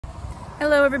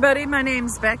Hello everybody, my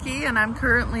name's Becky and I'm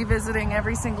currently visiting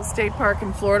every single state park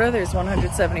in Florida. There's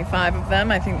 175 of them.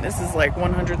 I think this is like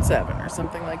 107 or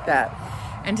something like that.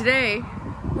 And today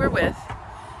we're with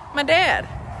my dad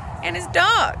and his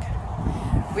dog.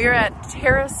 We're at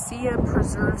Terra Ceia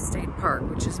Preserve State Park,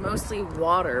 which is mostly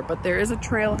water, but there is a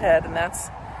trailhead, and that's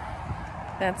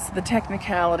the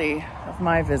technicality of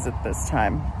my visit this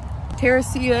time. Terra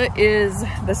Ceia is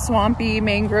the swampy,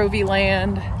 mangrovey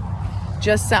land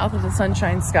just south of the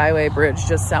Sunshine Skyway Bridge,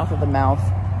 just south of the mouth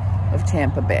of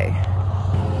Tampa Bay.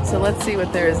 So let's see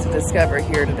what there is to discover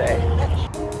here today.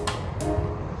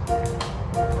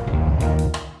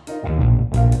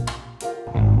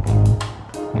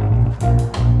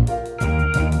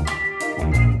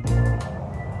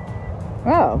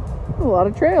 Wow, a lot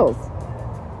of trails.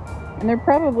 And they're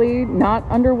probably not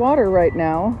underwater right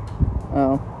now.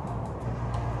 Oh,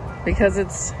 because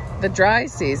it's the dry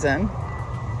season.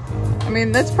 I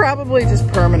mean, that's probably just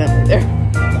permanently there.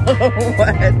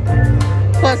 What?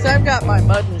 Plus, I've got my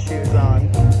mudding shoes on.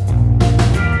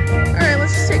 All right,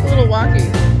 let's just take a little walkie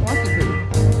poo.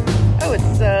 Oh,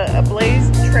 it's a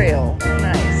blazed trail.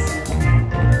 Nice.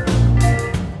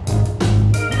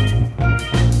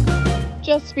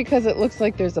 Just because it looks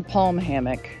like there's a palm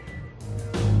hammock.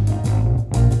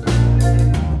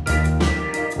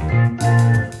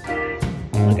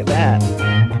 Look at that.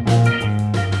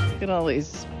 Look at all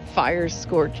these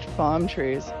fire-scorched palm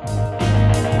trees.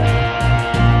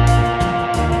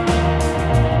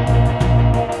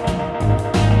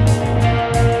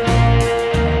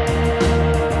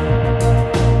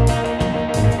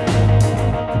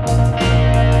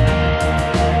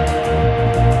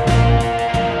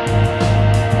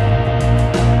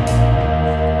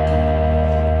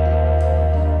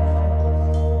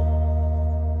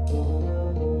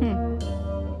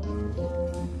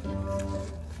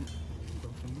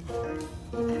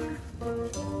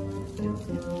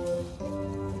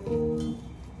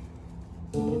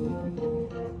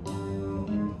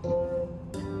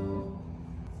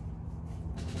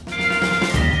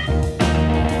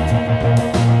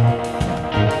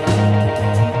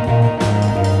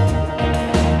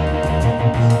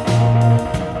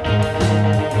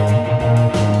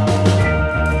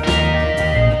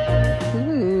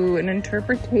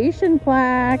 Interpretation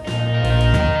plaque.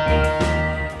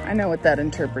 I know what that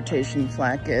interpretation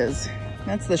plaque is.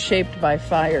 That's the Shaped by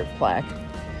Fire plaque.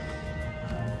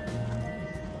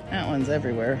 That one's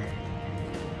everywhere.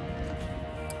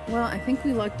 Well, I think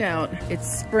we lucked out. It's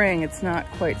spring, it's not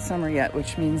quite summer yet,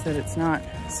 which means that it's not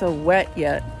so wet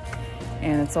yet,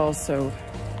 and it's also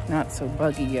not so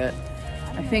buggy yet.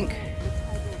 I think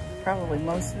probably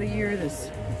most of the year this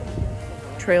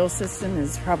trail system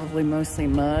is probably mostly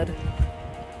mud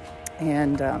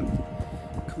and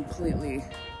completely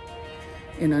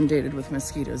inundated with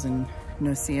mosquitoes and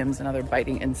no-see-ums and other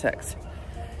biting insects.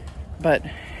 But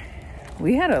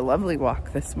we had a lovely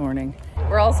walk this morning.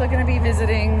 We're also going to be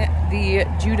visiting the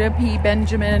Judah P.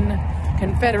 Benjamin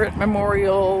Confederate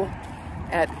Memorial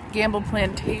at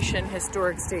Plantation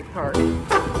Historic State Park.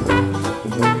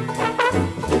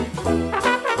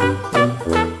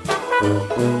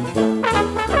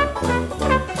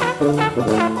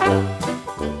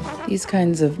 These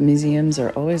kinds of museums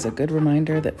are always a good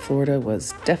reminder that Florida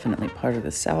was definitely part of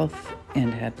the South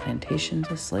and had plantations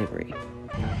with slavery.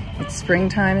 It's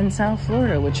springtime in South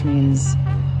Florida, which means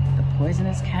the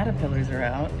poisonous caterpillars are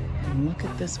out. And look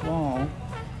at this wall.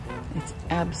 It's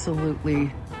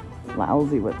absolutely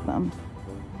lousy with them.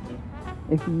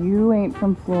 If you ain't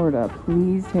from Florida,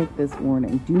 please take this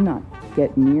warning. Do not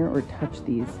get near or touch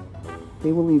these.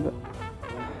 They will leave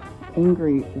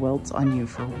angry welts on you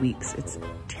for weeks. It's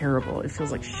terrible. It feels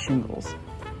like shingles.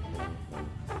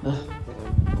 Ugh.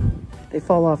 They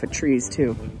fall off of trees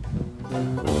too.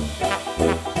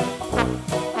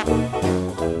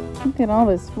 Look at all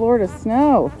this Florida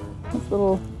snow. This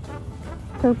little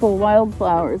purple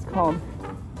wildflower is called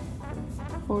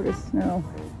Florida snow.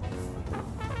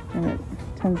 And it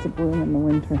tends to bloom in the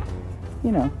winter.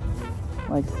 You know,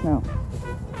 like snow.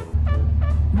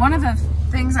 One of the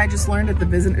things I just learned at the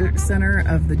visitor center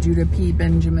of the Judah P.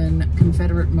 Benjamin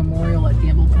Confederate Memorial at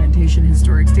Plantation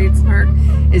Historic State Park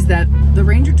is that the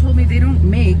ranger told me they don't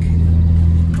make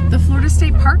the Florida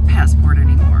State Park passport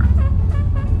anymore.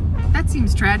 That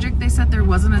seems tragic. They said there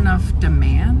wasn't enough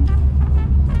demand.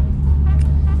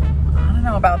 I don't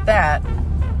know about that.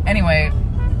 Anyway,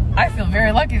 I feel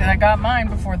very lucky that I got mine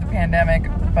before the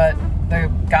pandemic, but the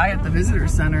guy at the visitor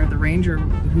center, the ranger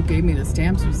who gave me the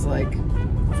stamps, was like,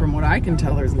 from what I can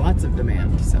tell, there's lots of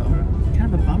demand, so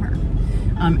kind of a bummer.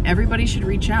 Everybody should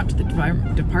reach out to the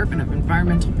Department of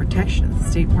Environmental Protection at the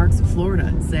State Parks of Florida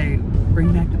and say,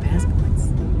 bring back the passports.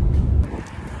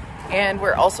 And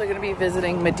we're also going to be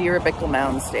visiting Madira Bickel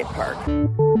Mound State Park.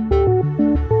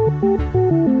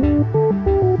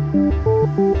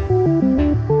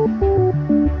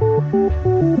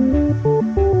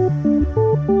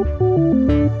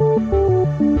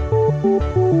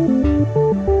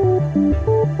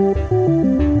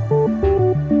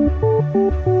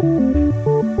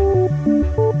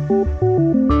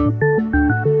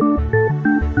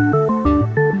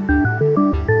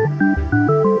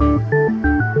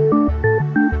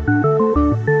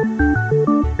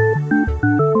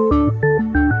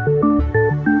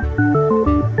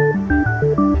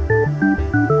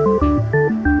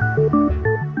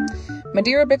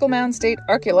 Madira Bickel Mound State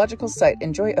Archaeological Site.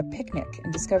 Enjoy a picnic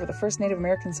and discover the first Native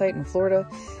American site in Florida,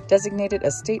 designated a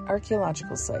state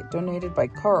archaeological site, donated by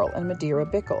Carl and Madira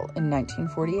Bickel in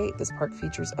 1948. This park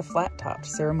features a flat-topped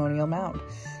ceremonial mound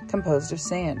composed of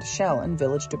sand, shell, and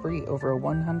village debris over a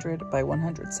 100 by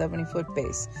 170 foot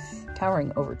base,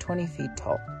 towering over 20 feet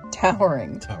tall.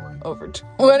 Towering over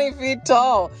 20 feet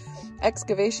tall.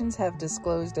 Excavations have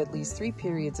disclosed at least 3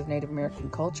 periods of Native American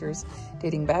cultures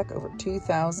dating back over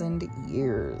 2,000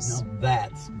 years. Now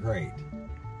that's great.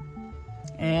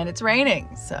 And it's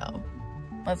raining, so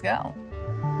let's go.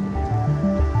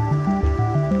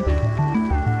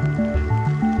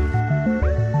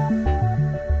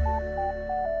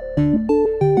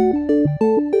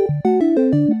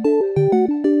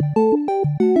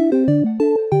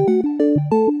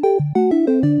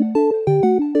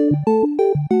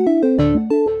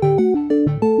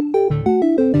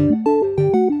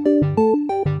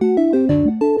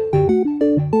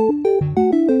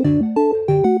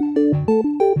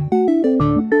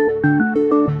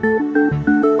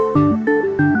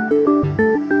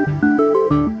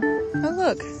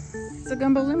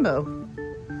 Gumbo Limbo.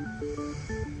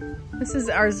 This is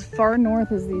as far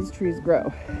north as these trees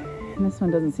grow. And this one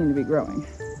doesn't seem to be growing.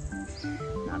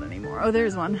 Not anymore. Oh,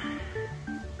 there's one.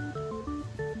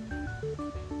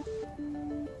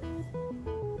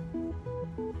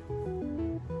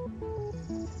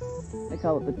 They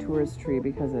call it the tourist tree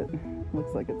because it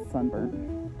looks like it's sunburnt.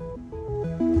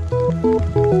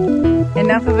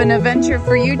 Enough of an adventure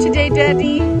for you today,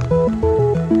 Daddy.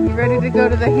 You ready to go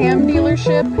to the ham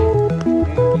dealership?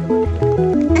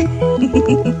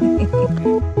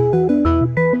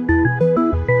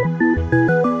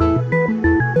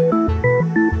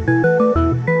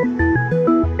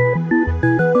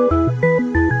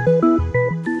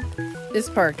 This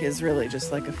park is really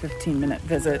just like a 15-minute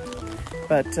visit,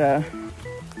 but I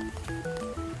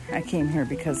came here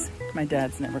because my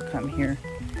dad's never come here,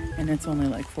 and it's only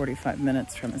like 45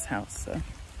 minutes from his house, so.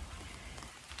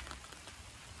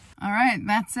 All right,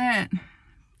 that's it.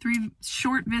 3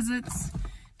 short visits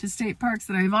to state parks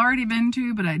that I've already been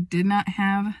to, but I did not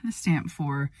have the stamp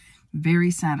for.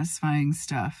 Very satisfying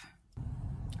stuff.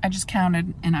 I just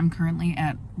counted, and I'm currently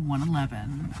at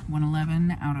 111.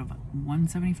 111 out of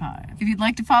 175. If you'd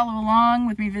like to follow along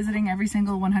with me visiting every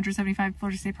single 175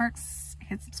 Florida state parks,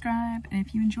 hit subscribe. And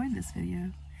if you enjoyed this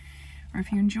video, or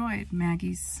if you enjoyed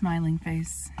Maggie's smiling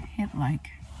face, hit like.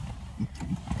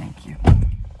 Thank you.